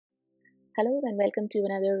Hello and welcome to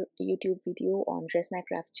another YouTube video on Dress My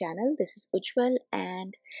Craft channel. This is Ujjwal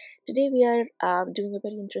and today we are doing a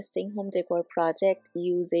very interesting home decor project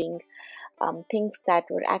using things that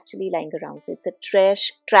were actually lying around. So it's a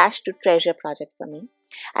trash to treasure project for me.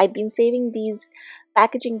 I'd been saving these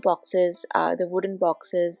packaging boxes, the wooden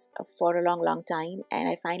boxes for a long time, and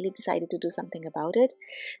I finally decided to do something about it.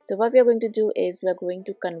 So what we're going to do is we're going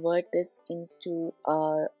to convert this into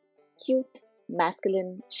a cute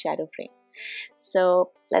masculine shadow frame.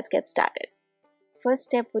 So let's get started. First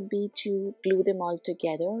step would be to glue them all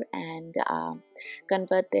together and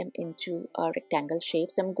convert them into a rectangle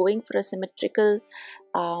shape. So I'm going for a symmetrical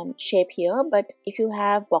shape here, but if you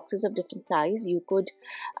have boxes of different size, you could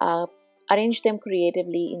arrange them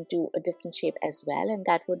creatively into a different shape as well, and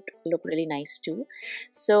that would look really nice too.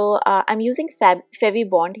 So I'm using Fevi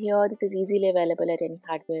Bond here. This is easily available at any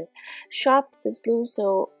hardware shop, this glue.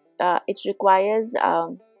 So it requires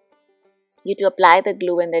you to apply the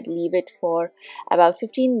glue and then leave it for about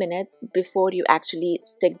 15 minutes before you actually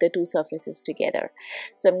stick the two surfaces together.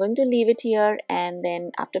 So I'm going to leave it here, and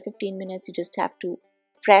then after 15 minutes you just have to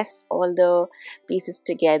press all the pieces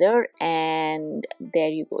together, and there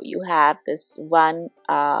you go, you have this one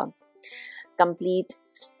complete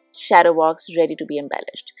shadow box ready to be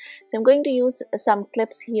embellished. So I'm going to use some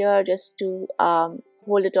clips here just to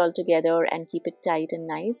hold it all together and keep it tight and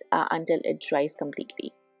nice until it dries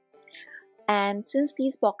completely. And since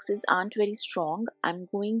these boxes aren't very strong, I'm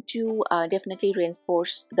going to definitely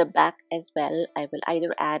reinforce the back as well. I will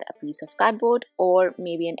either add a piece of cardboard or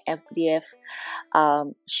maybe an FDF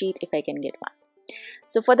sheet if I can get one.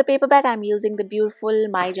 So for the paper bag, I'm using the beautiful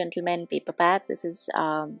My Gentleman paper bag. This is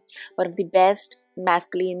one of the best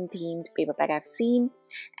masculine themed paper bag I've seen,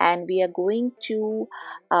 and we are going to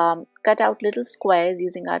cut out little squares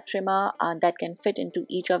using our trimmer that can fit into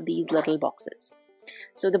each of these little boxes.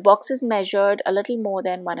 So the box is measured a little more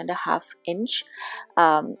than 1.5 inch,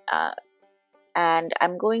 and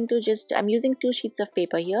I'm using 2 sheets of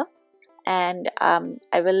paper here, and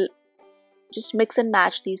I will just mix and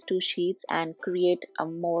match these 2 sheets and create a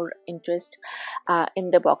more interest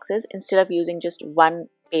in the boxes instead of using just one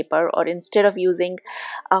paper, or instead of using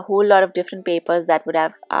a whole lot of different papers that would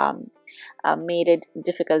have made it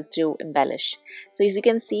difficult to embellish. So as you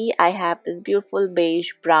can see, I have this beautiful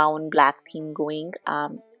beige, brown, black theme going.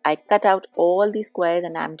 I cut out all these squares,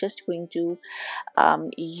 and I'm just going to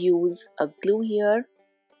use a glue here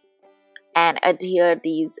and adhere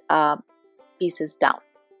these pieces down.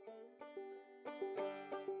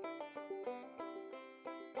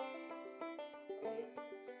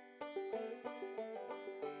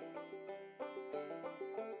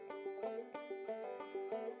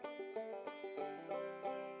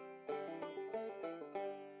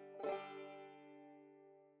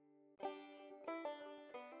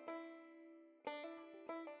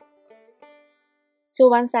 So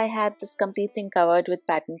once I had this complete thing covered with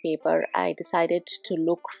pattern paper, I decided to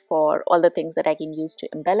look for all the things that I can use to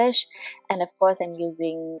embellish. And of course, I'm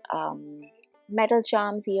using metal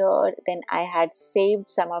charms here. Then I had saved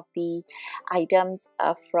some of the items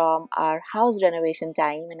from our house renovation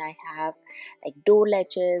time, and I have like door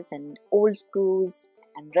latches and old screws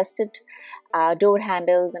and rusted door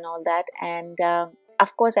handles and all that. And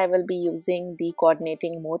of course, I will be using the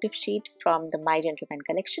coordinating motif sheet from the My Gentleman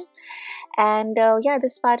collection. And yeah,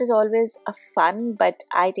 this part is always a fun, but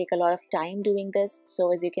I take a lot of time doing this.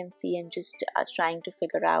 So as you can see, I'm just trying to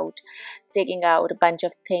figure out, taking out a bunch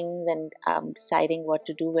of things and deciding what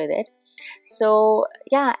to do with it. So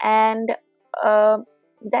yeah, and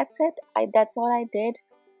that's it. That's all I did.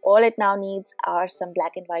 All it now needs are some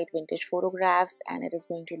black and white vintage photographs, and it is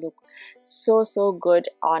going to look so good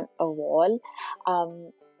on a wall.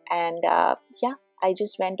 Yeah, I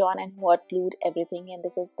just went on and hot glued everything, and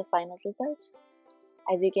this is the final result.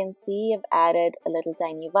 As you can see, I've added a little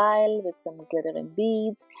tiny vial with some glitter and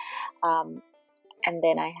beads, and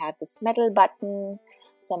then I have this metal button,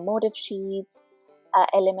 some motif sheets,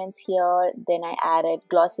 elements here. Then I added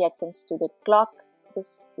glossy accents to the clock,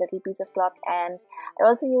 this little piece of clock, and I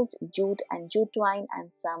also used jute and jute twine and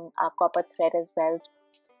some copper thread as well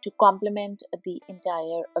to complement the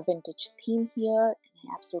entire vintage theme here. And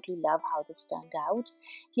I absolutely love how this turned out.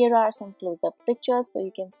 Here are some close-up pictures so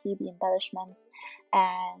you can see the embellishments,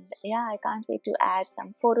 and yeah, I can't wait to add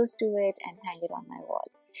some photos to it and hang it on my wall.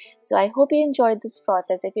 So I hope you enjoyed this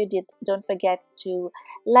process. If you did, don't forget to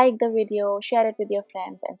like the video, share it with your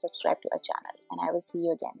friends, and subscribe to our channel. And I will see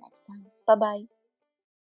you again next time. Bye bye.